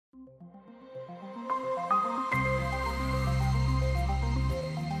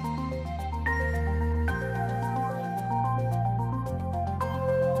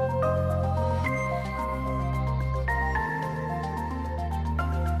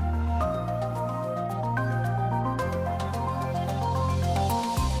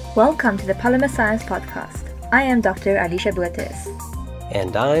Welcome to the Polymer Science Podcast. I am Dr. Alicia Buetes.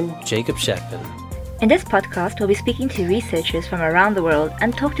 And I'm Jacob Sheckman. In this podcast, we'll be speaking to researchers from around the world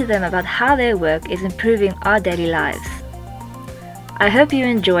and talk to them about how their work is improving our daily lives. I hope you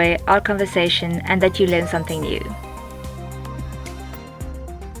enjoy our conversation and that you learn something new.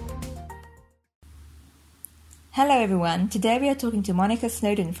 Hello everyone, today we are talking to Monika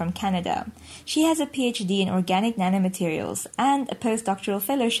Snowdon from Canada. She has a PhD in organic nanomaterials and a postdoctoral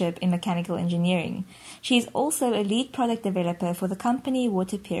fellowship in mechanical engineering. She is also a lead product developer for the company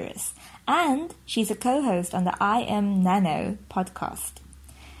Water Purus, and she's a co-host on the I Am Nano podcast.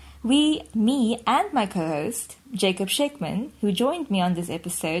 Me and my co-host, Jacob Sheckman, who joined me on this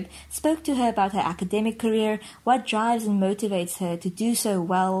episode, spoke to her about her academic career, what drives and motivates her to do so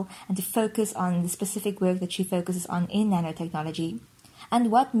well and to focus on the specific work that she focuses on in nanotechnology, and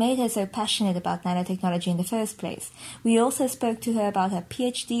what made her so passionate about nanotechnology in the first place. We also spoke to her about her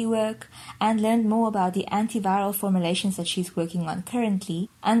PhD work and learned more about the antiviral formulations that she's working on currently,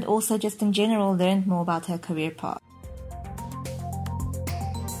 and also just in general learned more about her career path.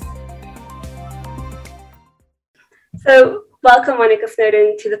 So, welcome Monika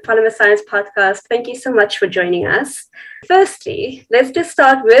Snowdon to the Polymer Science Podcast. Thank you so much for joining us. Firstly, let's just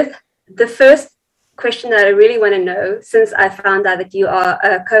start with the first question that I really want to know, since I found out that you are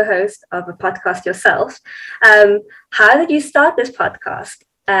a co-host of a podcast yourself. How did you start this podcast?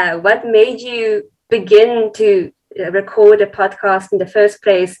 What made you begin to record a podcast in the first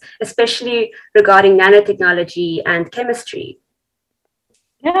place, especially regarding nanotechnology and chemistry?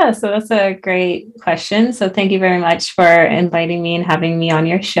 Yeah, so that's a great question. So thank you very much for inviting me and having me on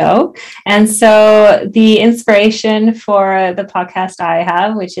your show. And so the inspiration for the podcast I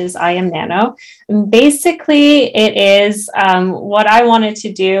have, which is I Am Nano, basically it is what I wanted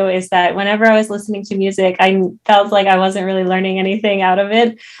to do is that whenever I was listening to music, I felt like I wasn't really learning anything out of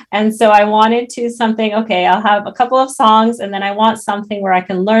it. And so I wanted to something, okay, I'll have a couple of songs and then I want something where I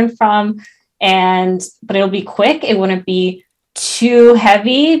can learn from, but it'll be quick. It wouldn't be too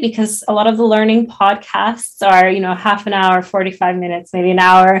heavy, because a lot of the learning podcasts are, half an hour, 45 minutes, maybe an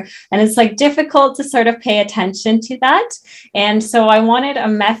hour. And it's like difficult to sort of pay attention to that. And so I wanted a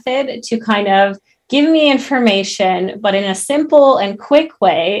method to kind of give me information, but in a simple and quick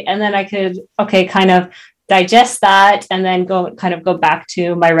way. And then I could, kind of digest that and then go back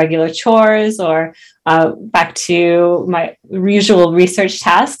to my regular chores or back to my usual research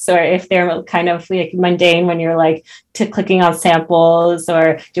tasks, or if they're kind of like mundane when you're like clicking on samples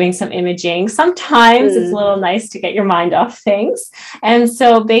or doing some imaging, sometimes it's a little nice to get your mind off things. And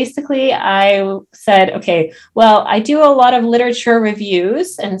so basically I said, okay, well, I do a lot of literature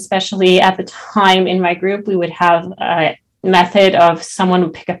reviews, and especially at the time in my group, we would have method of someone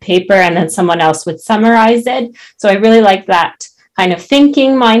would pick a paper and then someone else would summarize it. So I really like that kind of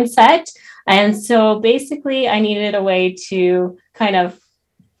thinking mindset. And so basically I needed a way to kind of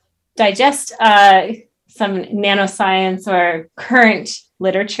digest some nanoscience or current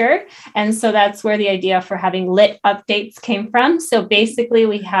literature. And so that's where the idea for having lit updates came from. So basically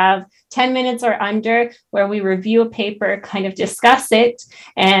we have 10 minutes or under where we review a paper, kind of discuss it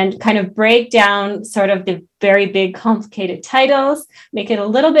and kind of break down sort of the very big complicated titles, make it a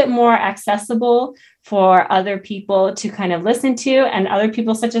little bit more accessible for other people to kind of listen to, and other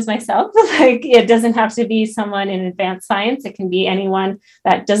people such as myself. Like, it doesn't have to be someone in advanced science. It can be anyone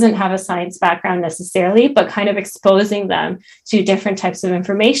that doesn't have a science background necessarily, but kind of exposing them to different types of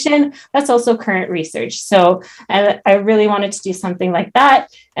information. That's also current research. So I really wanted to do something like that.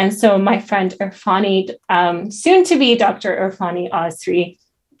 And so my friend Irfani, soon to be Dr. Irfani Osri,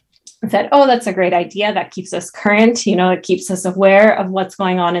 said, oh, that's a great idea. That keeps us current, it keeps us aware of what's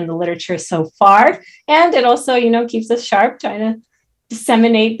going on in the literature so far. And it also, keeps us sharp, trying to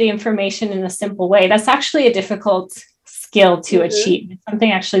disseminate the information in a simple way. That's actually a difficult skill to achieve. It's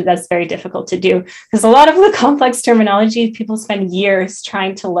something actually that's very difficult to do, because a lot of the complex terminology, people spend years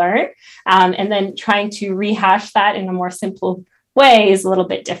trying to learn, and then trying to rehash that in a more simple way is a little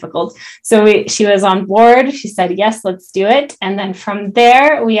bit difficult. So she was on board. She said, yes, let's do it. And then from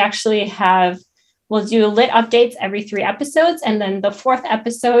there, we actually we'll do lit updates every 3 episodes. And then the 4th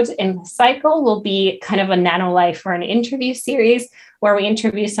episode in the cycle will be kind of a nano life or an interview series where we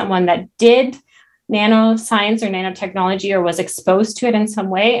interview someone that did nanoscience or nanotechnology or was exposed to it in some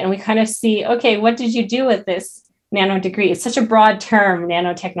way. And we kind of see, okay, what did you do with this nano degree? It's such a broad term,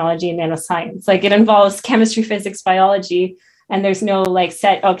 nanotechnology and nanoscience. Like, it involves chemistry, physics, biology, and there's no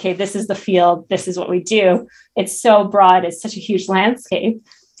set, okay, this is the field, this is what we do. It's so broad, it's such a huge landscape.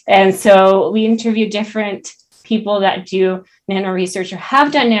 And so we interview different people that do nano research or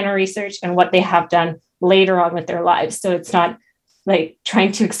have done nano research and what they have done later on with their lives. So it's not like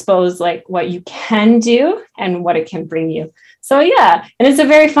trying to expose like what you can do and what it can bring you. So yeah, and it's a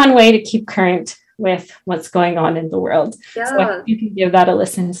very fun way to keep current with what's going on in the world. Yeah. So I hope you can give that a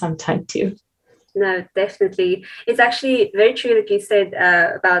listen sometime too. No, definitely. It's actually very true that you said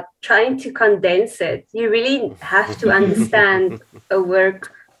about trying to condense it. You really have to understand a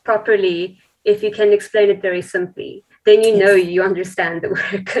work properly if you can explain it very simply. Then you know you understand the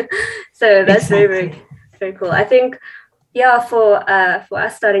work. So that's very cool. I think, yeah, for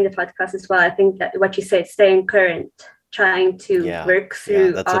us starting the podcast as well, I think that what you said, staying current, trying to work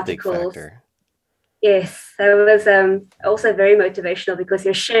through that's articles. A big factor. Yes, that was also very motivational because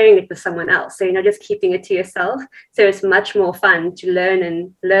you're sharing it with someone else. So you're not just keeping it to yourself. So it's much more fun to learn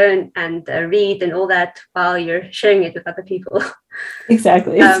and read and all that while you're sharing it with other people.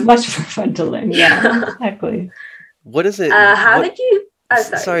 Exactly. It's much more fun to learn. Yeah, exactly. What is it? How did you... Oh,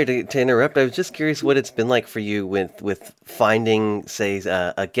 sorry to interrupt. I was just curious what it's been like for you with finding, say,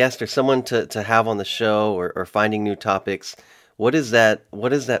 a guest or someone to have on the show or finding new topics. What is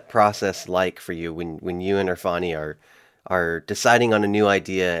that process like for you when you and Irfani are deciding on a new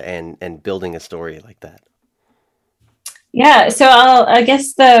idea and building a story like that? Yeah, so I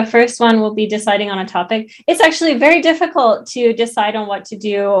guess the first one will be deciding on a topic. It's actually very difficult to decide on what to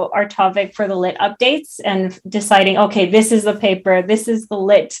do our topic for the lit updates and deciding, okay, this is the paper, this is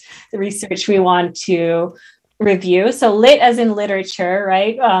the research we want to review. So lit as in literature,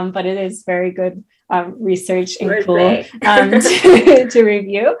 right? But it is very good research and cool to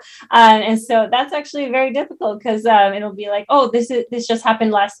review. And so that's actually very difficult because it'll be like, oh, this just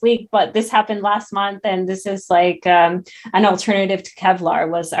happened last week, but this happened last month. And this is like an alternative to Kevlar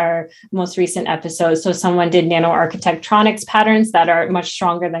was our most recent episode. So someone did nanoarchitectronics patterns that are much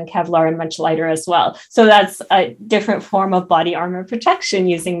stronger than Kevlar and much lighter as well. So that's a different form of body armor protection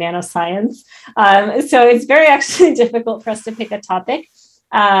using nanoscience. So it's very actually difficult for us to pick a topic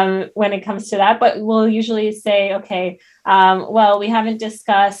when it comes to that, but we'll usually say, okay, well, we haven't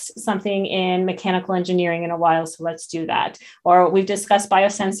discussed something in mechanical engineering in a while, so let's do that. Or we've discussed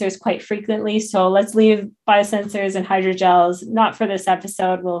biosensors quite frequently, so let's leave biosensors and hydrogels, not for this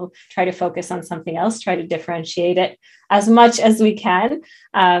episode. We'll try to focus on something else, try to differentiate it as much as we can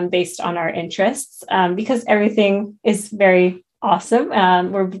based on our interests, because everything is very awesome.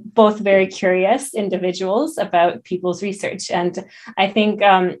 We're both very curious individuals about people's research. And I think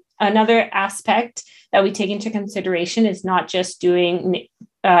another aspect that we take into consideration is not just doing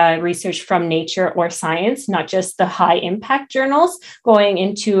research from Nature or Science, not just the high impact journals going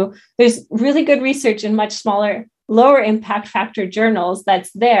into, there's really good research in much smaller, lower impact factor journals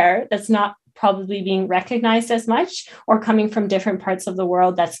that's not probably being recognized as much or coming from different parts of the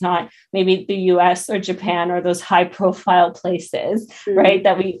world that's not maybe the US or Japan or those high profile places, right?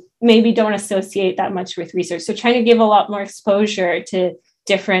 That we maybe don't associate that much with research. So trying to give a lot more exposure to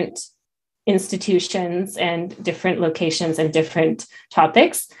different institutions and different locations and different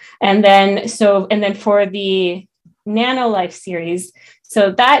topics. And then for the Nano Life series, so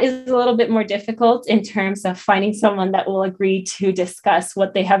that is a little bit more difficult in terms of finding someone that will agree to discuss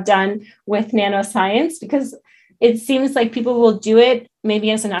what they have done with nanoscience, because it seems like people will do it maybe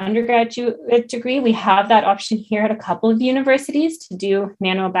as an undergraduate degree. We have that option here at a couple of universities to do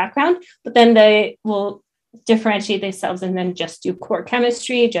nano background, but then they will differentiate themselves and then just do core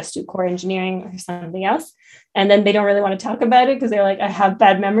chemistry, just do core engineering or something else. And then they don't really want to talk about it because they're like, I have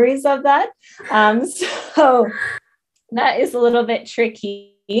bad memories of that. So that is a little bit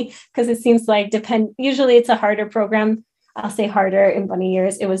tricky because it seems like usually it's a harder program. I'll say harder. In bunny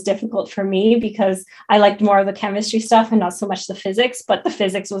years, it was difficult for me because I liked more of the chemistry stuff and not so much the physics, but the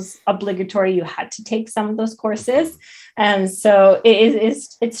physics was obligatory. You had to take some of those courses. And so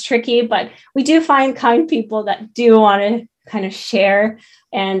it's tricky, but we do find kind people that do want to kind of share.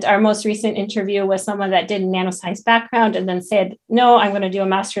 And our most recent interview was someone that did a nanoscience background and then said, no, I'm going to do a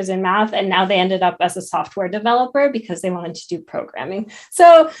master's in math. And now they ended up as a software developer because they wanted to do programming.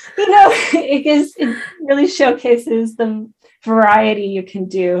 So, it really showcases the variety you can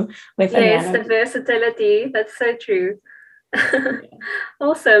do with the versatility. That's so true.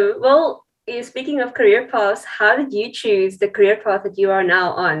 Awesome. Well, speaking of career paths, how did you choose the career path that you are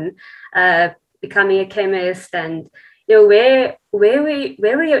now on, becoming a chemist? And where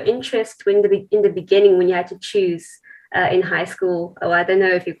were your interests in the beginning when you had to choose in high school? Oh, I don't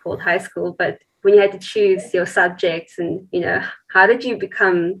know if you called high school, but when you had to choose your subjects, and how did you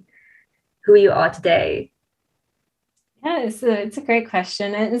become who you are today? Yeah, it's a great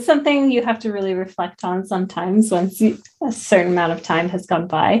question. And it's something you have to really reflect on sometimes once a certain amount of time has gone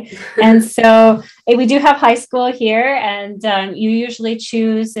by. And so we do have high school here, and you usually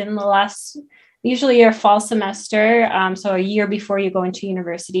choose in the last usually your fall semester, so a year before you go into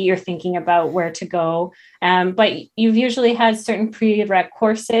university, you're thinking about where to go. But you've usually had certain prereq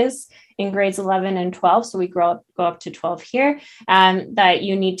courses in grades 11 and 12. So we go up to 12 here, that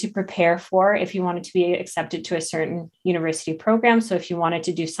you need to prepare for if you wanted to be accepted to a certain university program. So if you wanted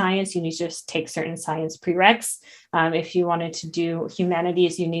to do science, you need to just take certain science prereqs. If you wanted to do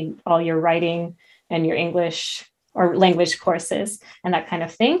humanities, you need all your writing and your English or language courses and that kind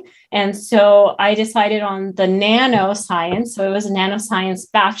of thing. And so I decided on the nanoscience. So it was a nanoscience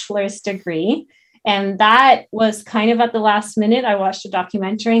bachelor's degree. And that was kind of at the last minute. I watched a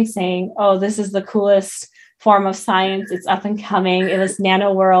documentary saying, oh, this is the coolest form of science. It's up and coming. It was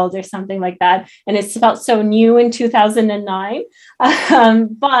Nano World or something like that. And it felt so new in 2009.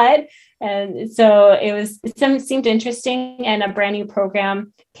 And so it seemed interesting, and a brand new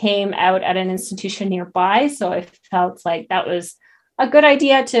program came out at an institution nearby. So I felt like that was a good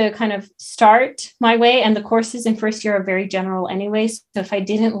idea to kind of start my way. And the courses in first year are very general anyway. So if I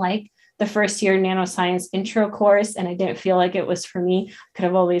didn't like the first year nanoscience intro course and I didn't feel like it was for me, I could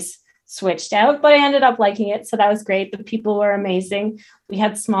have always switched out, but I ended up liking it. So that was great. The people were amazing. We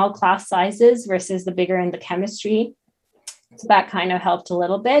had small class sizes versus the bigger in the chemistry. So that kind of helped a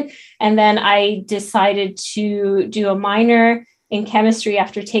little bit. And then I decided to do a minor in chemistry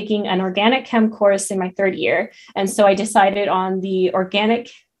after taking an organic chem course in my third year. And so I decided on the organic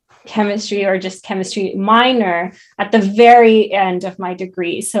chemistry or just chemistry minor at the very end of my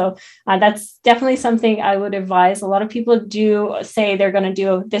degree. So that's definitely something I would advise. A lot of people do say they're going to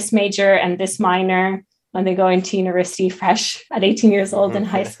do this major and this minor when they go into university fresh at 18 years old in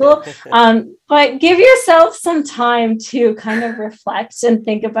high school. But give yourself some time to kind of reflect and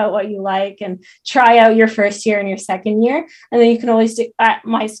think about what you like and try out your first year and your second year. And then you can always do, at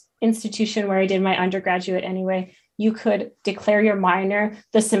my institution where I did my undergraduate anyway, you could declare your minor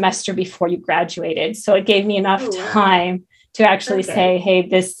the semester before you graduated. So it gave me enough time to actually say, hey,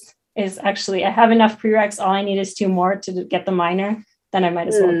 this is actually, I have enough prereqs. All I need is 2 more to get the minor. Then I might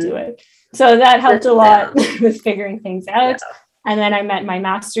as well do it. So that helped a lot with figuring things out. Yeah. And then I met my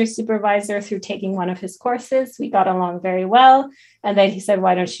master's supervisor through taking one of his courses. We got along very well. And then he said,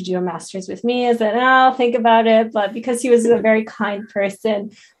 why don't you do a master's with me? I said, I'll think about it. But because he was a very kind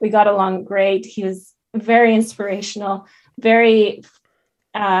person, we got along great. He was very inspirational, very,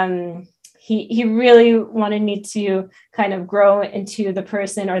 he really wanted me to kind of grow into the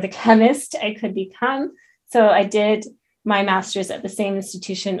person or the chemist I could become. So I did my master's at the same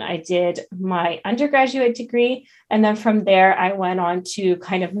institution I did my undergraduate degree. And then from there, I went on to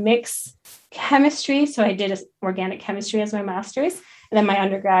kind of mix chemistry. So I did organic chemistry as my master's, and then my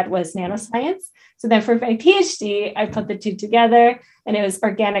undergrad was nanoscience. So then for my PhD, I put the two together, and it was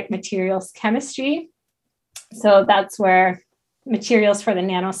organic materials chemistry. So that's where materials for the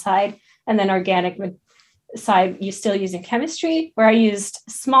nano side, and then organic side, you're still using chemistry, where I used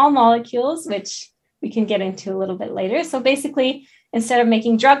small molecules, which we can get into a little bit later. So basically, instead of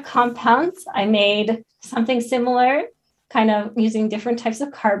making drug compounds, I made something similar, kind of using different types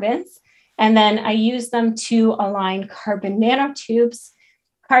of carbons. And then I used them to align carbon nanotubes.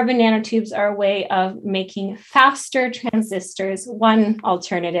 Carbon nanotubes are a way of making faster transistors, one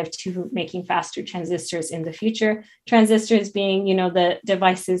alternative to making faster transistors in the future. Transistors being, the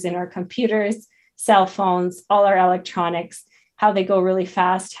devices in our computers, cell phones, all our electronics, how they go really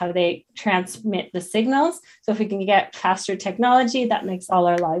fast, how they transmit the signals. So if we can get faster technology, that makes all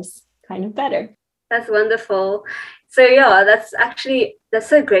our lives kind of better. That's wonderful. So yeah, that's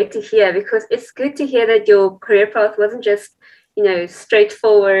so great to hear, because it's good to hear that your career path wasn't just,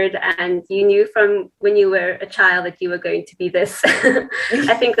 straightforward, and you knew from when you were a child that you were going to be this.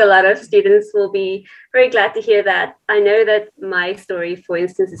 I think a lot of students will be very glad to hear that. I know that my story, for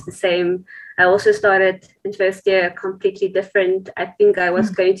instance, is the same. I also started in first year completely different. I think I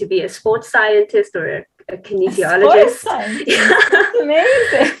was going to be a sports scientist or a kinesiologist. Sports scientist.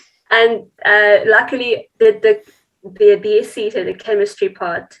 Amazing. And luckily, the BSc, so the chemistry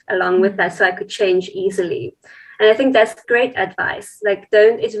part, along with that, so I could change easily. And I think that's great advice.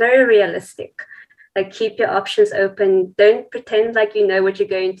 It's very realistic. Keep your options open. Don't pretend like you know what you're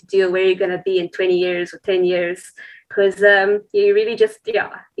going to do or where you're going to be in 20 years or 10 years, because you really just,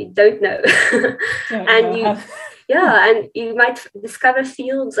 you don't know. And you might discover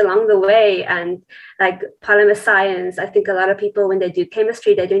fields along the way, and like polymer science. I think a lot of people, when they do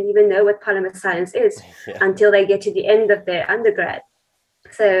chemistry, they don't even know what polymer science is until they get to the end of their undergrad.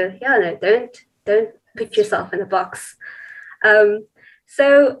 So don't put yourself in a box.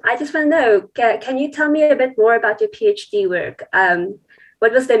 So I just want to know, can you tell me a bit more about your PhD work?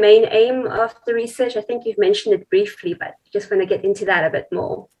 What was the main aim of the research? I think you've mentioned it briefly, but just want to get into that a bit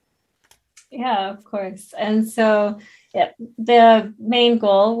more. Yeah, of course. And so yeah, the main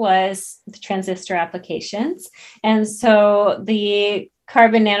goal was the transistor applications. And so the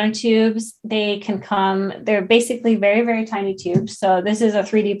carbon nanotubes, they're basically very, very tiny tubes. So this is a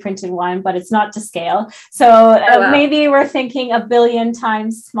 3D printed one, but it's not to scale. So Oh, wow. maybe we're thinking a billion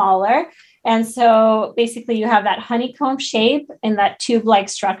times smaller. And so basically you have that honeycomb shape in that tube-like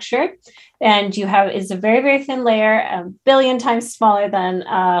structure. And is a very, very thin layer, a billion times smaller than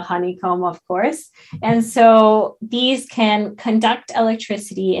a honeycomb, of course. And so these can conduct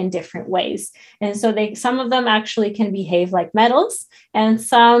electricity in different ways. And so some of them actually can behave like metals, and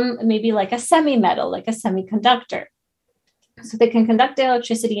some maybe like a semi-metal, like a semiconductor. So they can conduct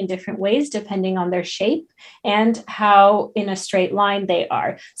electricity in different ways depending on their shape and how in a straight line they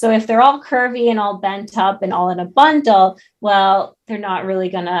are. So if they're all curvy and all bent up and all in a bundle, well, they're not really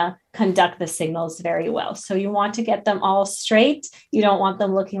going to conduct the signals very well. So you want to get them all straight. You don't want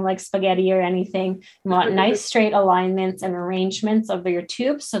them looking like spaghetti or anything. You want nice straight alignments and arrangements of your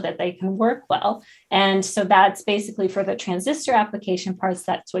tubes so that they can work well. And so that's basically for the transistor application parts.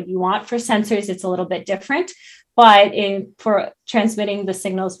 That's what you want. For sensors, it's a little bit different. But for transmitting the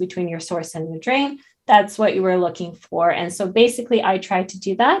signals between your source and the drain, that's what you were looking for. And so basically, I tried to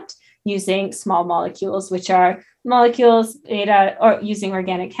do that using small molecules, which are molecules made or using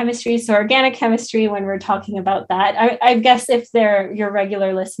organic chemistry. So organic chemistry, when we're talking about that, I guess if they're your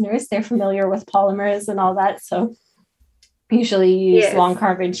regular listeners, they're familiar with polymers and all that. So usually you use long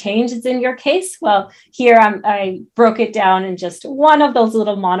carbon chains in your case. Well, here I broke it down in just one of those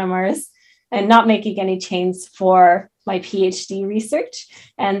little monomers, and not making any chains for my PhD research.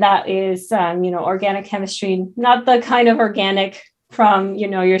 And that is, organic chemistry, not the kind of organic from,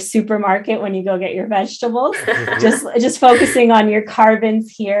 your supermarket when you go get your vegetables, just focusing on your carbons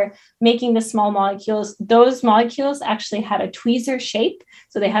here, making the small molecules. Those molecules actually had a tweezer shape.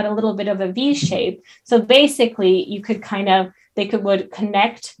 So they had a little bit of a V shape. So basically you could would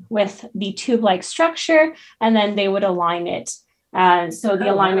connect with the tube-like structure, and then they would align it. And so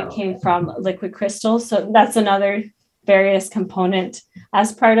the alignment came from liquid crystals. So that's another various component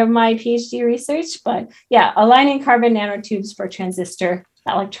as part of my PhD research. But yeah, aligning carbon nanotubes for transistor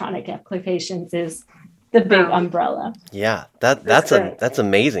electronic applications is the big umbrella. Yeah, that's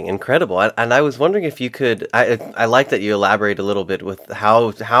amazing, incredible. And I was wondering if you could. I like that you elaborate a little bit with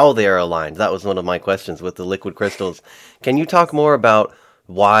how they are aligned. That was one of my questions with the liquid crystals. Can you talk more about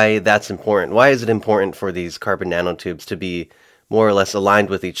why that's important? Why is it important for these carbon nanotubes to be more or less aligned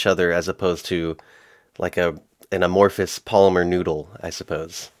with each other as opposed to like an amorphous polymer noodle, I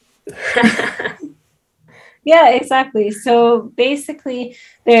suppose? Yeah, exactly. So basically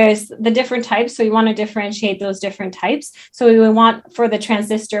there's the different types. So you want to differentiate those different types. So we would want for the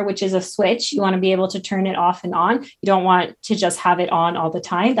transistor, which is a switch, you want to be able to turn it off and on. You don't want to just have it on all the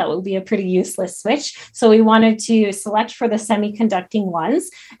time. That would be a pretty useless switch. So we wanted to select for the semiconducting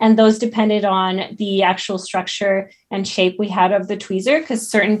ones, and those depended on the actual structure and shape we had of the tweezer, because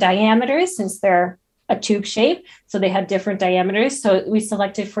certain diameters, since they're a tube shape, so they had different diameters. So we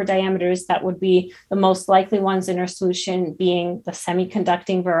selected for diameters that would be the most likely ones in our solution being the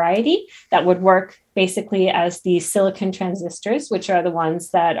semiconducting variety that would work basically as the silicon transistors, which are the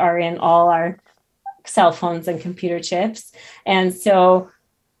ones that are in all our cell phones and computer chips. And so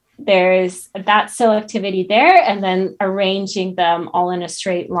there's that selectivity there, and then arranging them all in a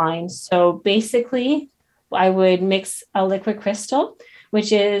straight line. So basically, I would mix a liquid crystal,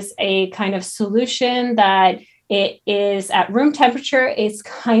 which is a kind of solution that it is at room temperature. It's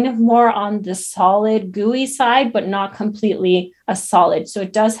kind of more on the solid, gooey side, but not completely a solid. So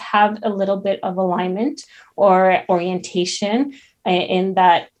it does have a little bit of alignment or orientation in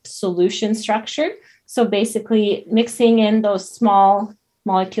that solution structure. So basically mixing in those small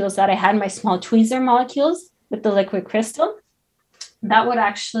molecules that I had, my small tweezer molecules with the liquid crystal, that would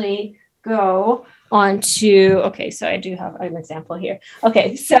actually go onto, so I do have an example here.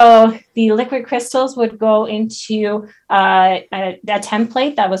 Okay, so the liquid crystals would go into a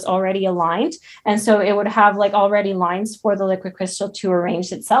template that was already aligned. And so it would have like already lines for the liquid crystal to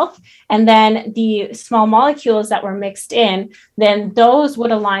arrange itself. And then the small molecules that were mixed in, then those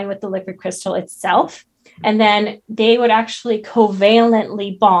would align with the liquid crystal itself. And then they would actually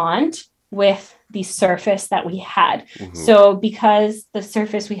covalently bond with the surface that we had. Mm-hmm. So because the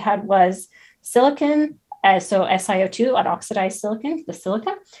surface we had was silicon, so SiO2, unoxidized silicon, the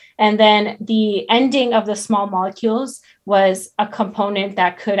silica. And then the ending of the small molecules was a component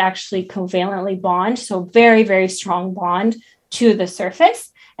that could actually covalently bond. So very, very strong bond to the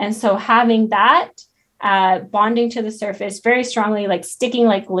surface. And so having that bonding to the surface very strongly, like sticking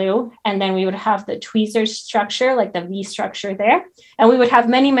like glue. And then we would have the tweezer structure, like the V structure there. And we would have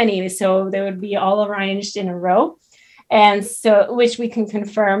many, so they would be all arranged in a row. And so, which we can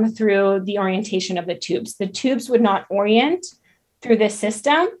confirm through the orientation of the tubes. The tubes would not orient through this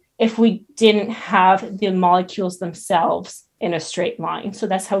system if we didn't have the molecules themselves in a straight line. So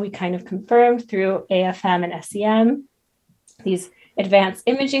that's how we kind of confirmed through AFM and SEM, these advanced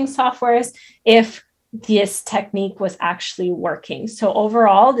imaging softwares, if this technique was actually working. So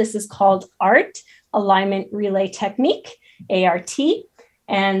overall, this is called ART, Alignment Relay Technique, ART.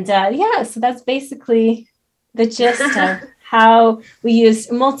 And so that's basically the gist of how we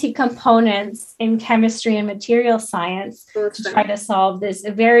use multi-components in chemistry and material science to try to solve this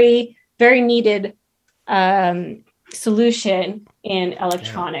very, very needed solution in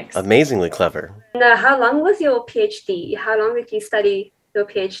electronics. Yeah. Amazingly clever. Now, how long was your PhD? How long did you study your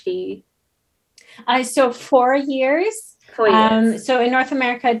PhD? So 4 years. 4 years. So in North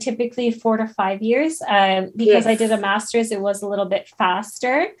America, typically 4 to 5 years. Because I did a master's, it was a little bit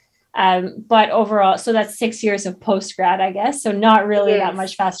faster. But overall, so that's 6 years of postgrad, I guess. So not really that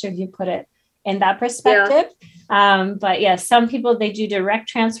much faster if you put it in that perspective. But yes, some people, they do direct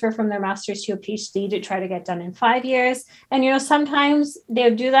transfer from their master's to a PhD to try to get done in 5 years. And, sometimes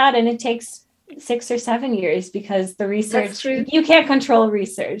they'll do that and it takes 6 or 7 years because the research, you can't control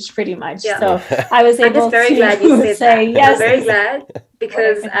research pretty much. Yeah. So I was able to very glad you said say that. yes. I'm very glad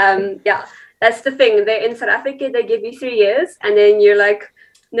because, that's the thing. They in South Africa, they give you 3 years and then you're like,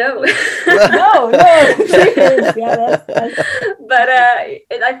 no. no. Yeah, but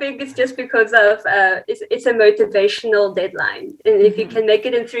I think it's just because of it's a motivational deadline, and if you can make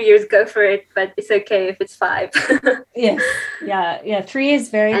it in 3 years, go for it. But it's okay if it's 5. Yes, yeah. 3 is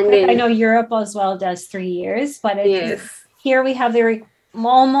very quick. I know Europe as well does 3 years, but here we have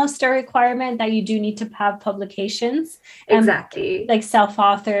almost a requirement that you do need to have publications. Exactly. Like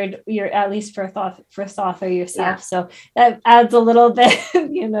self-authored, you're at least first author yourself. Yeah. So that adds a little bit,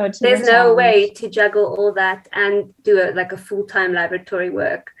 to there's no way to juggle all that and do a full-time laboratory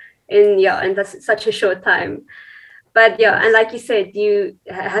work in that's such a short time. But and like you said,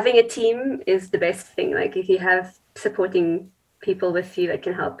 having a team is the best thing. Like if you have supporting people with you that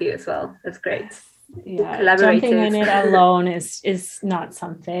can help you as well, that's great. Yeah, jumping in it alone is not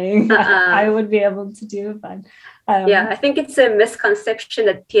something I would be able to do. But I think it's a misconception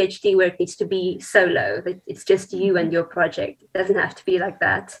that PhD work needs to be solo. That it's just you and your project. It doesn't have to be like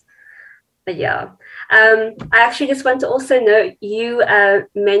that. But I actually just want to also know you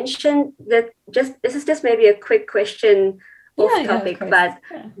mentioned that this is just maybe a quick question off topic, but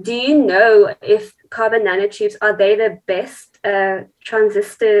do you know if carbon nanotubes, are they the best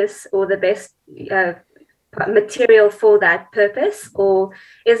transistors or the best material for that purpose, or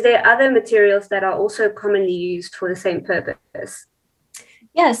is there other materials that are also commonly used for the same purpose?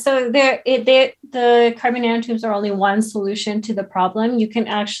 Yeah, so the carbon nanotubes are only one solution to the problem. You can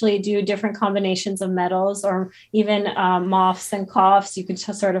actually do different combinations of metals or even MOFs and COFs. You can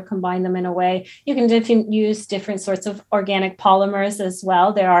sort of combine them in a way. You can use different sorts of organic polymers as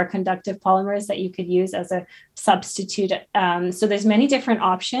well. There are conductive polymers that you could use as a substitute. So there's many different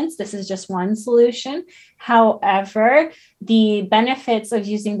options. This is just one solution. However, the benefits of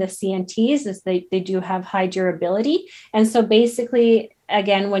using the CNTs is they do have high durability. And so basically,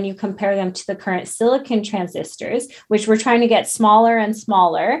 again, when you compare them to the current silicon transistors, which we're trying to get smaller and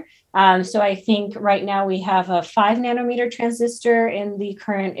smaller. So I think right now we have a 5 nanometer transistor in the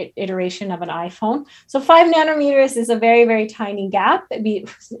current iteration of an iPhone. So 5 nanometers is a very, very tiny gap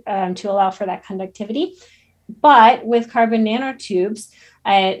to allow for that conductivity. But with carbon nanotubes,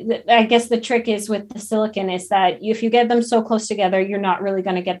 I guess the trick is with the silicon is that if you get them so close together, you're not really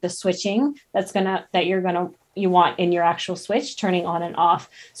going to get the switching you want in your actual switch turning on and off.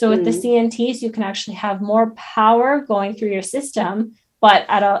 So with the CNTs, you can actually have more power going through your system, but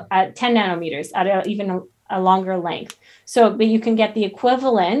at 10 nanometers, at even a longer length. But you can get the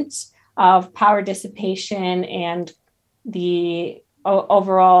equivalent of power dissipation and the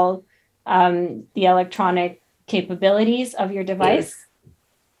overall the electronic capabilities of your device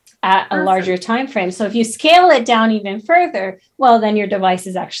at a larger time frame. So if you scale it down even further, well, then your device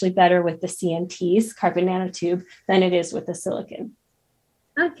is actually better with the CNTs, carbon nanotube, than it is with the silicon.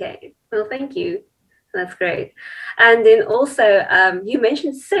 Okay, well, thank you. That's great. And then also, you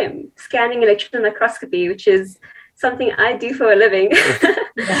mentioned SIM, scanning electron microscopy, which is something I do for a living.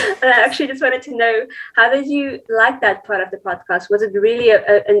 And I actually just wanted to know, how did you like that part of the podcast? Was it really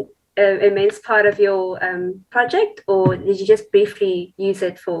an immense part of your project, or did you just briefly use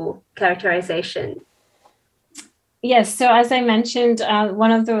it for characterization? Yes. So as I mentioned,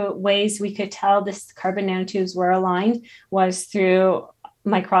 one of the ways we could tell this carbon nanotubes were aligned was through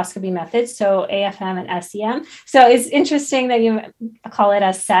microscopy methods, so AFM and SEM. So it's interesting that you call it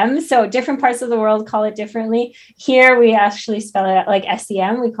a SEM. So different parts of the world call it differently. Here we actually spell it like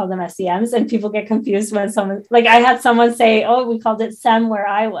SEM. We call them SEMs, and people get confused when someone, like I had someone say, "Oh, we called it SEM where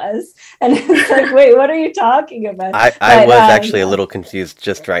I was," and it's like, "Wait, what are you talking about?" I was actually a little confused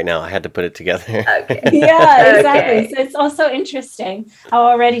just right now. I had to put it together. Okay. Yeah, exactly. Okay. So it's also interesting how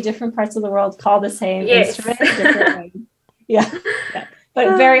already different parts of the world call the same Yes. instrument different ways. Yeah, yeah.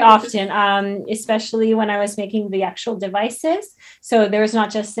 But very often, especially when I was making the actual devices. So there was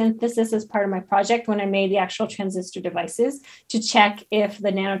not just synthesis as part of my project when I made the actual transistor devices to check if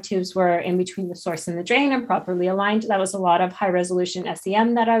the nanotubes were in between the source and the drain and properly aligned. That was a lot of high resolution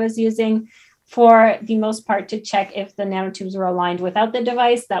SEM that I was using. For the most part, to check if the nanotubes were aligned without the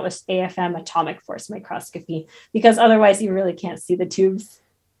device, that was AFM, atomic force microscopy, because otherwise you really can't see the tubes.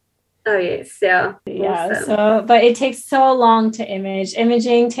 Oh, yes. Yeah. Yeah. Awesome. So, but it takes so long to image.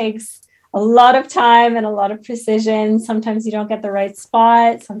 Imaging takes a lot of time and a lot of precision. Sometimes you don't get the right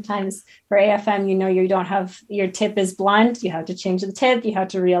spot. Sometimes for AFM, you don't have, your tip is blunt. You have to change the tip. You have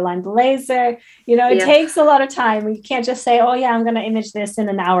to realign the laser. It takes a lot of time. You can't just say, "Oh yeah, I'm going to image this in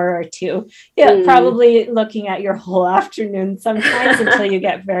an hour or two." Yeah, probably looking at your whole afternoon sometimes until you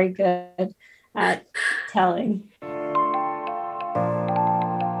get very good at telling.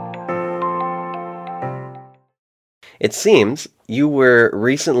 It seems you were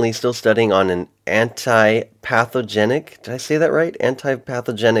recently still studying on an anti-pathogenic, did I say that right?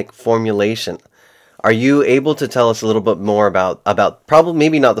 Anti-pathogenic formulation. Are you able to tell us a little bit more about probably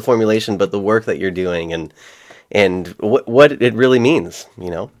maybe not the formulation, but the work that you're doing and what it really means,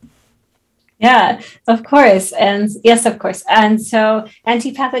 Yeah, of course. And yes, of course. And so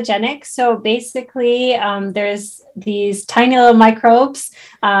antipathogenic. So basically, there's these tiny little microbes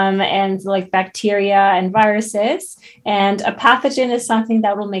and like bacteria and viruses. And a pathogen is something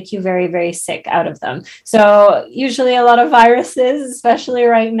that will make you very, very sick out of them. So usually a lot of viruses, especially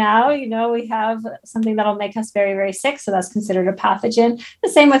right now, we have something that'll make us very, very sick. So that's considered a pathogen. The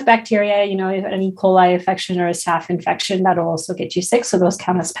same with bacteria, an E. coli infection or a staph infection, that'll also get you sick. So those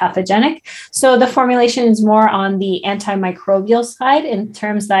count as pathogenic. So the formulation is more on the antimicrobial side in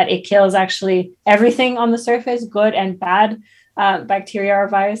terms that it kills actually everything on the surface, good and bad bacteria or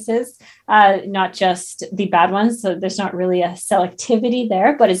viruses, not just the bad ones. So there's not really a selectivity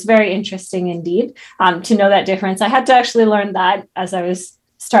there, but it's very interesting indeed to know that difference. I had to actually learn that as I was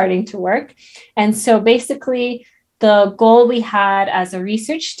starting to work. And so basically, the goal we had as a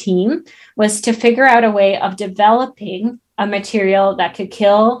research team was to figure out a way of developing a material that could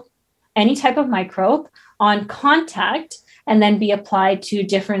kill any type of microbe on contact and then be applied to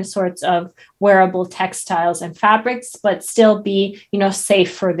different sorts of wearable textiles and fabrics, but still be,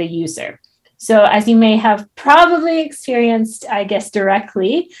 safe for the user. So as you may have probably experienced, I guess,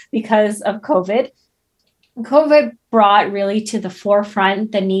 directly because of COVID brought really to the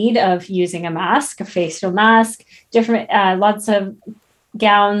forefront the need of using a mask, a facial mask, different, lots of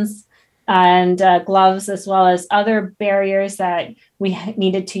gowns and gloves, as well as other barriers that we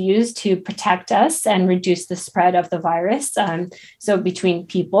needed to use to protect us and reduce the spread of the virus, so between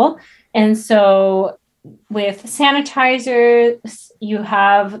people. And so with sanitizers, you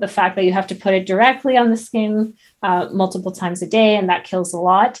have the fact that you have to put it directly on the skin multiple times a day, and that kills a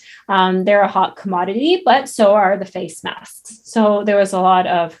lot. They're a hot commodity, but so are the face masks. So there was a lot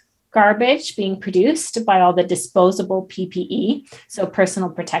of garbage being produced by all the disposable PPE, so personal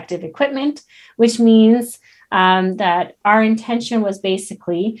protective equipment, which means that our intention was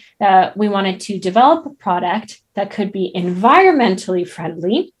basically that we wanted to develop a product that could be environmentally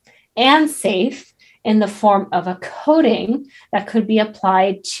friendly and safe in the form of a coating that could be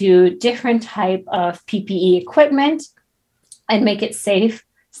applied to different type of PPE equipment and make it safe,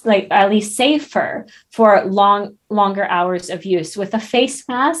 like at least safer for longer hours of use. With a face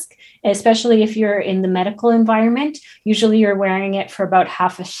mask, especially if you're in the medical environment, usually you're wearing it for about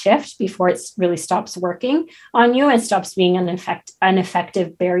half a shift before it really stops working on you and stops being an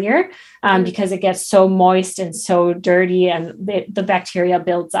effective barrier because it gets so moist and so dirty and the bacteria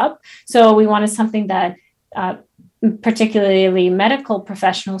builds up. So we wanted something that particularly medical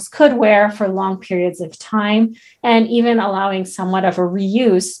professionals could wear for long periods of time, and even allowing somewhat of a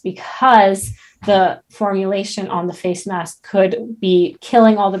reuse because the formulation on the face mask could be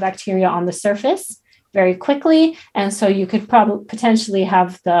killing all the bacteria on the surface very quickly. And so you could probably potentially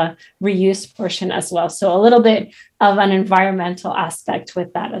have the reuse portion as well. So a little bit of an environmental aspect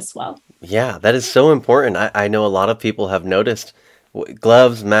with that as well. Yeah, that is so important. I know a lot of people have noticed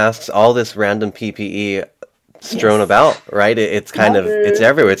gloves, masks, all this random PPE. strewn Yes. about, right? It's kind of, it's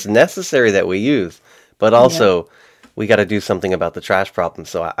everywhere. It's necessary that we use, but also we got to do something about the trash problem.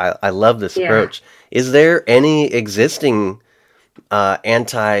 So I love this Yeah. approach. Is there any existing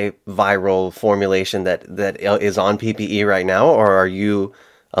antiviral formulation that is on PPE right now, or are you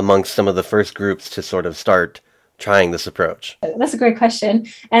amongst some of the first groups to sort of start trying this approach? That's a great question.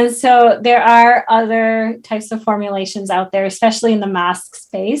 And so there are other types of formulations out there, especially in the mask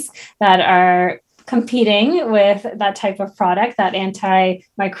space, that are competing with that type of product, that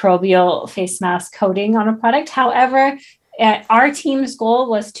antimicrobial face mask coating on a product. However, our team's goal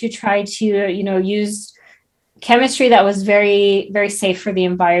was to try to, use chemistry that was very, very safe for the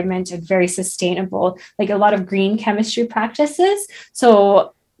environment and very sustainable, like a lot of green chemistry practices.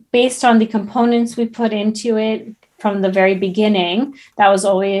 So based on the components we put into it from the very beginning, that was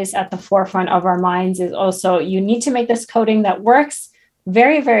always at the forefront of our minds, is also you need to make this coating that works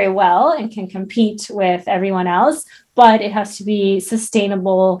very, very well and can compete with everyone else, but it has to be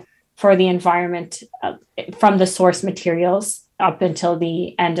sustainable for the environment from the source materials up until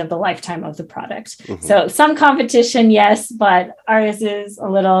the end of the lifetime of the product. Mm-hmm. So some competition, yes, but ours is a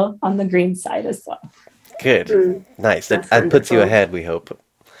little on the green side as well. Good. Nice. That puts you ahead, we hope.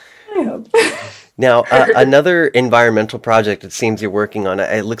 I hope. Now, another environmental project it seems you're working on,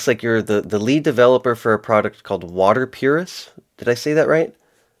 it looks like you're the lead developer for a product called Water Purus. Did I say that right?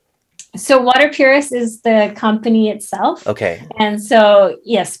 So Water Purus is the company itself. Okay. And so,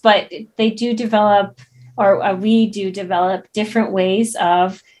 yes, but they do develop, or we do develop different ways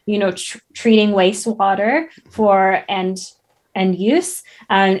of, treating wastewater for end use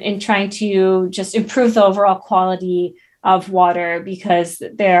and trying to just improve the overall quality of water, because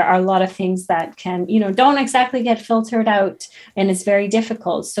there are a lot of things that can, don't exactly get filtered out, and it's very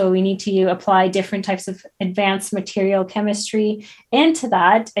difficult. So we need to apply different types of advanced material chemistry into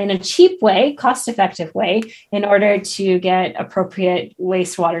that in a cheap way, cost-effective way, in order to get appropriate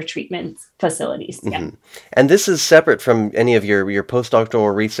wastewater treatment facilities. Mm-hmm. Yeah. And this is separate from any of your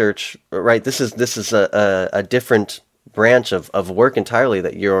postdoctoral research, right? This is a different branch of work entirely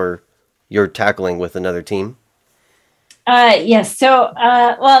that you're tackling with another team. Yes. So,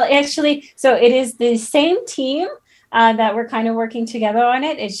 so it is the same team that we're kind of working together on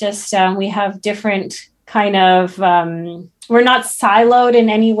it. It's just we have different kind of, we're not siloed in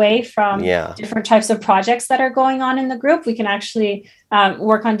any way from different types of projects that are going on in the group. We can actually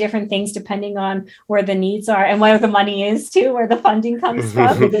work on different things depending on where the needs are and where the money is too, where the funding comes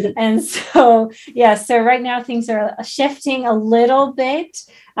from. And so, so right now things are shifting a little bit.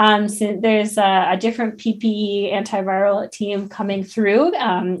 So there's a different PPE antiviral team coming through.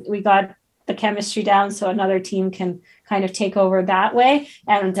 We got the chemistry down, so another team can kind of take over that way.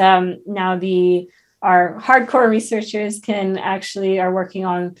 And now our hardcore researchers are working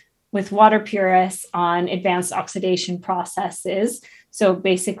on with Water Purus on advanced oxidation processes. So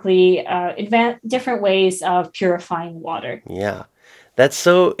basically, different ways of purifying water. Yeah, that's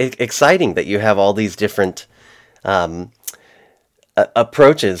so exciting that you have all these different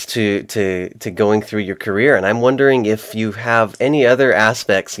approaches to going through your career. And I'm wondering if you have any other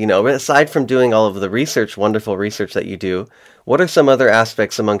aspects, aside from doing all of the research, wonderful research that you do, what are some other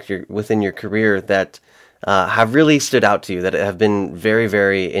aspects within your career that have really stood out to you, that have been very,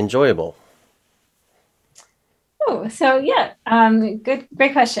 very enjoyable? Oh, so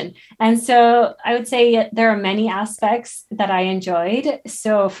great question. And so I would say there are many aspects that I enjoyed.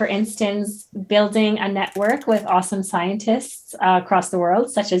 So for instance, building a network with awesome scientists across the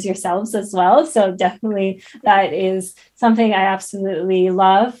world, such as yourselves as well. So definitely that is something I absolutely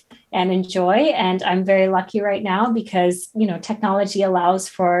love and enjoy. And I'm very lucky right now because, technology allows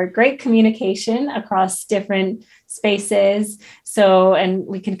for great communication across different spaces. So, and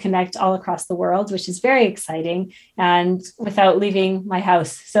we can connect all across the world, which is very exciting, and without leaving my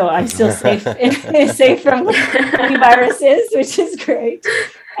house. So I'm still safe from any viruses, which is great.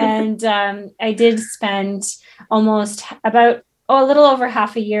 And I did spend almost a little over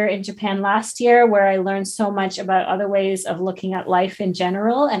half a year in Japan last year, where I learned so much about other ways of looking at life in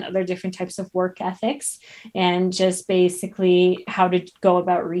general and other different types of work ethics, and just basically how to go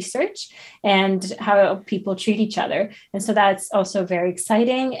about research and how people treat each other. And so that's also very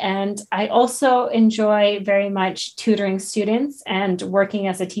exciting. And I also enjoy very much tutoring students and working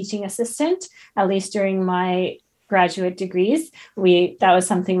as a teaching assistant, at least during my graduate degrees. That was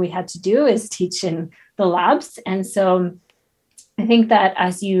something we had to do, is teach in the labs. And so I think that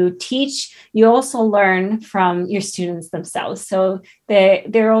as you teach, you also learn from your students themselves. So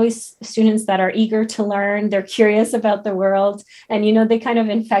they're always students that are eager to learn. They're curious about the world, and, they kind of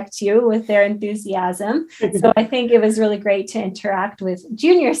infect you with their enthusiasm. So I think it was really great to interact with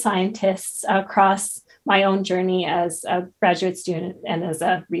junior scientists across my own journey as a graduate student and as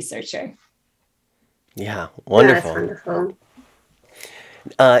a researcher. Yeah, Yeah, that's wonderful. wonderful.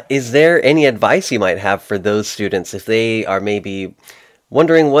 Is there any advice you might have for those students if they are maybe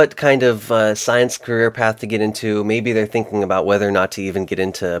wondering what kind of science career path to get into? Maybe they're thinking about whether or not to even get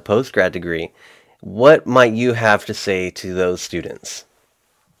into a postgrad degree. What might you have to say to those students?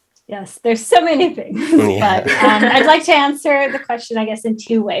 Yes, there's so many things, Yeah. but I'd like to answer the question, I guess, in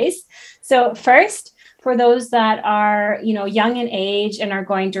two ways. So first, for those that are, young in age and are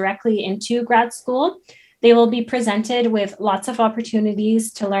going directly into grad school, they will be presented with lots of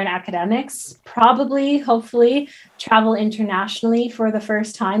opportunities to learn academics, probably, hopefully, travel internationally for the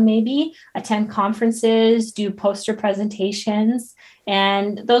first time, maybe, attend conferences, do poster presentations.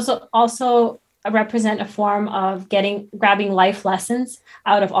 And those also represent a form of grabbing life lessons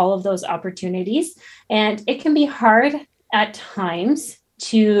out of all of those opportunities. And it can be hard at times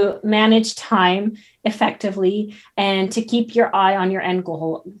to manage time effectively and to keep your eye on your end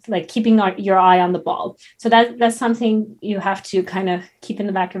goal, like keeping your eye on the ball. So that's something you have to kind of keep in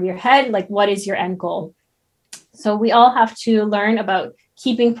the back of your head, like what is your end goal? So we all have to learn about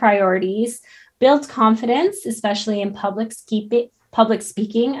keeping priorities, build confidence, especially in public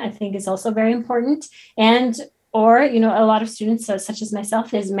speaking, I think is also very important. Or a lot of students, such as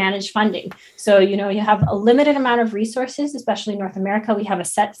myself, is manage funding. So, you have a limited amount of resources, especially in North America. We have a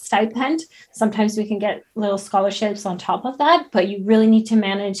set stipend. Sometimes we can get little scholarships on top of that, but you really need to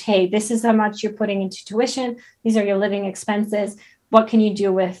manage, hey, this is how much you're putting into tuition. These are your living expenses. What can you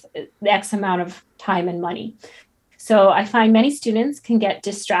do with the X amount of time and money? So I find many students can get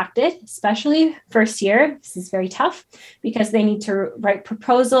distracted, especially first year. This is very tough because they need to write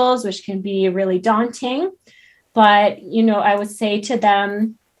proposals, which can be really daunting. But, I would say to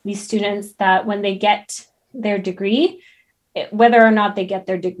them, these students, that when they get their degree, whether or not they get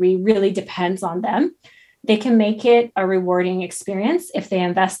their degree really depends on them. They can make it a rewarding experience if they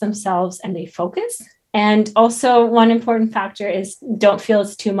invest themselves and they focus. And also one important factor is don't feel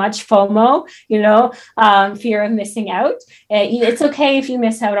it's too much FOMO, fear of missing out. It's okay if you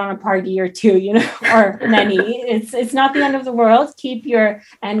miss out on a party or two, or many. It's not the end of the world. Keep your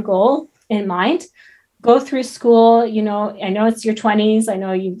end goal in mind. Go through school, I know it's your 20s. I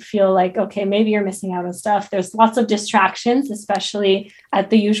know you feel like, okay, maybe you're missing out on stuff. There's lots of distractions, especially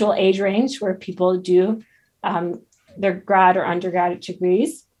at the usual age range where people do their grad or undergraduate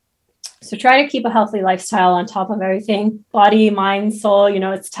degrees. So try to keep a healthy lifestyle on top of everything, body, mind, soul,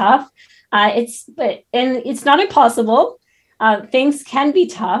 it's tough. It's not impossible. Things can be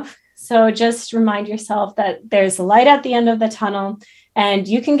tough. So just remind yourself that there's a light at the end of the tunnel and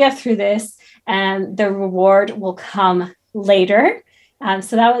you can get through this. And the reward will come later.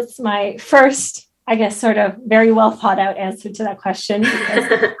 So that was my first, I guess, sort of very well thought out answer to that question,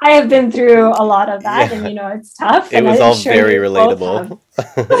 because I have been through a lot of that, and it's tough. It was all very relatable.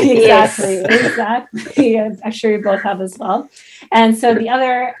 Exactly. I'm sure you both have as well. And so the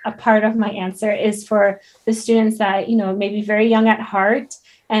other part of my answer is for the students that, maybe very young at heart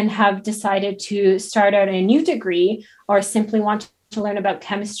and have decided to start out a new degree or simply want to learn about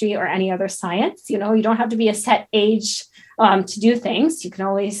chemistry or any other science. You don't have to be a set age to do things. You can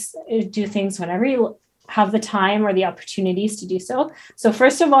always do things whenever you have the time or the opportunities to do so. So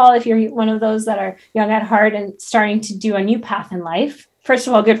first of all, if you're one of those that are young at heart and starting to do a new path in life, first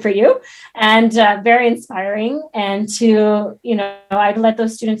of all, good for you, and very inspiring. And I'd let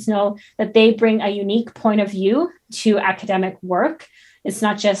those students know that they bring a unique point of view to academic work. It's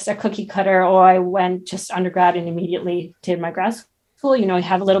not just a cookie cutter, or I went just undergrad and immediately did my grad school. You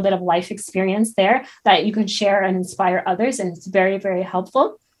have a little bit of life experience there that you can share and inspire others. And it's very, very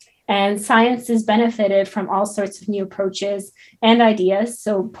helpful. And science is benefited from all sorts of new approaches and ideas.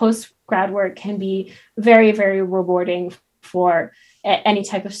 So post-grad work can be very, very rewarding for any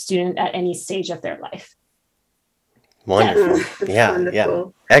type of student at any stage of their life. Wonderful. Yeah,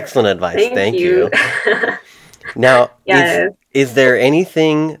 wonderful. Excellent advice. Thank you. Now, is there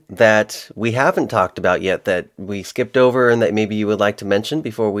anything that we haven't talked about yet that we skipped over and that maybe you would like to mention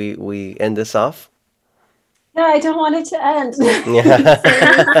before we end this off? No, I don't want it to end.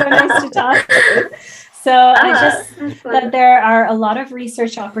 It's so nice to talk. So I just that there are a lot of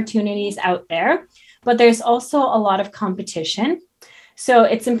research opportunities out there, but there's also a lot of competition. So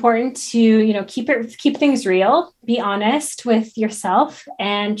it's important to, keep things real, be honest with yourself,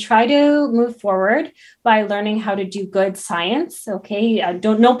 and try to move forward by learning how to do good science. Okay,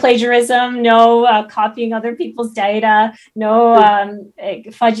 no plagiarism, no copying other people's data, no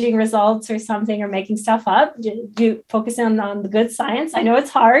fudging results or something or making stuff up. Do focus on the good science. I know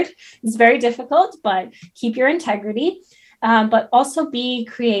it's hard, it's very difficult, but keep your integrity. But also be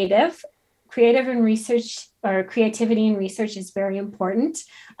creative. creativity in research is very important.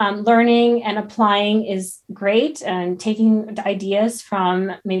 Learning and applying is great, and taking ideas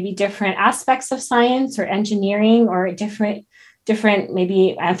from maybe different aspects of science or engineering or different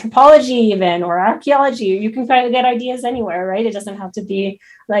maybe anthropology even, or archaeology. You can get ideas anywhere, right? It doesn't have to be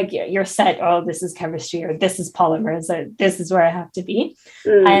like you're set, oh, this is chemistry or this is polymers or this is where I have to be.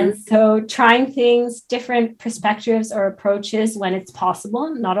 And so trying things, different perspectives or approaches when it's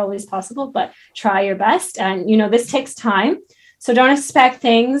possible, not always possible, but try your best. And, this takes time. So don't expect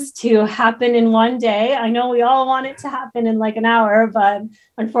things to happen in one day. I know we all want it to happen in like an hour, but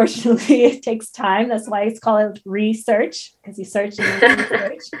unfortunately it takes time. That's why it's called research, because you search and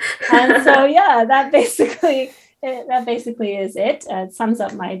research. And so, that basically is it. It sums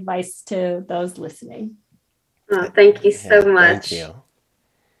up my advice to those listening. Oh, thank you so much. Thank you.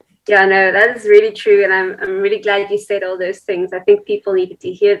 Yeah, no, that is really true. And I'm really glad you said all those things. I think people needed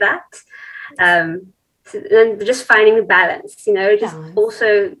to hear that. And just finding the balance,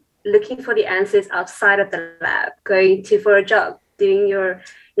 also looking for the answers outside of the lab, going for a job, doing your,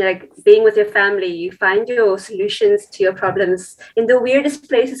 being with your family. You find your solutions to your problems in the weirdest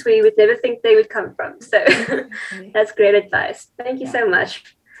places where you would never think they would come from. So that's great advice. Thank you so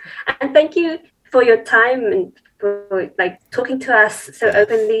much. And thank you for your time and for talking to us so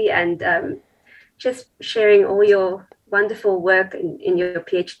openly and just sharing all your wonderful work in your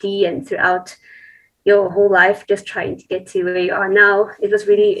PhD and throughout your whole life, just trying to get to where you are now. It's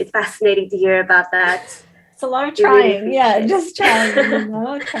fascinating to hear about that. It's a lot of trying. Just trying.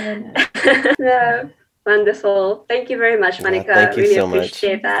 No, wonderful. Thank you very much, Monika. Thank you really so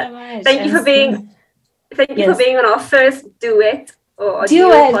appreciate much. that. Thank you for being for being on our first duet.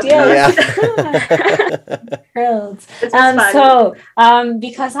 Thrilled.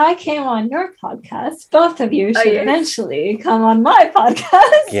 Because I came on your podcast, both of you should eventually come on my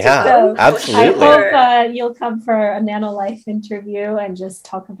podcast. Yeah, so absolutely. I hope you'll come for a NanoLife interview and just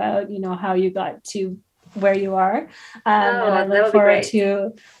talk about, how you got to where you are. And I look forward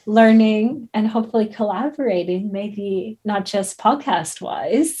to learning and hopefully collaborating, maybe not just podcast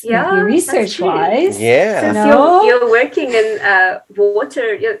wise, maybe research wise. Yeah. Since you're working in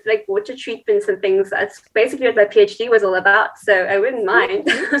water, water treatments and things, that's basically what my PhD was all about. So I wouldn't mind.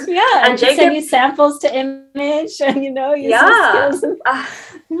 And Jacob send you samples to image and use skills. I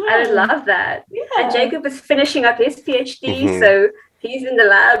would love that. And Jacob is finishing up his PhD, so he's in the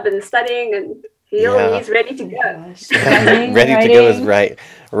lab and studying and he's ready to go. To go is right.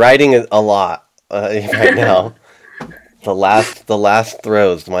 Writing is a lot right now. The last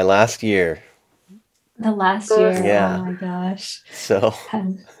throes, my last year. The last year. Yeah. Oh my gosh. So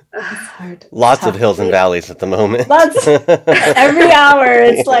it's hard. Lots of hills and valleys at the moment. Every hour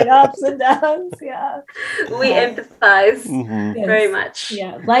it's like ups and downs. Yeah. We empathize very much.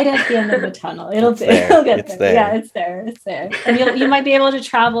 Yeah. Light at the end of the tunnel. It'll get there. Yeah, it's there. And you might be able to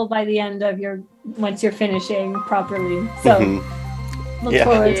travel by the end of once you're finishing properly. So look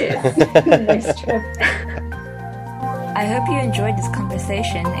forward to the next trip. I hope you enjoyed this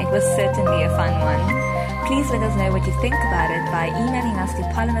conversation. It was certainly a fun one. Please let us know what you think about it by emailing us to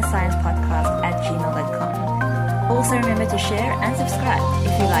polymersciencepodcast@gmail.com. Also remember to share and subscribe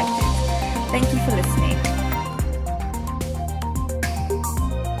if you liked it. Thank you for listening.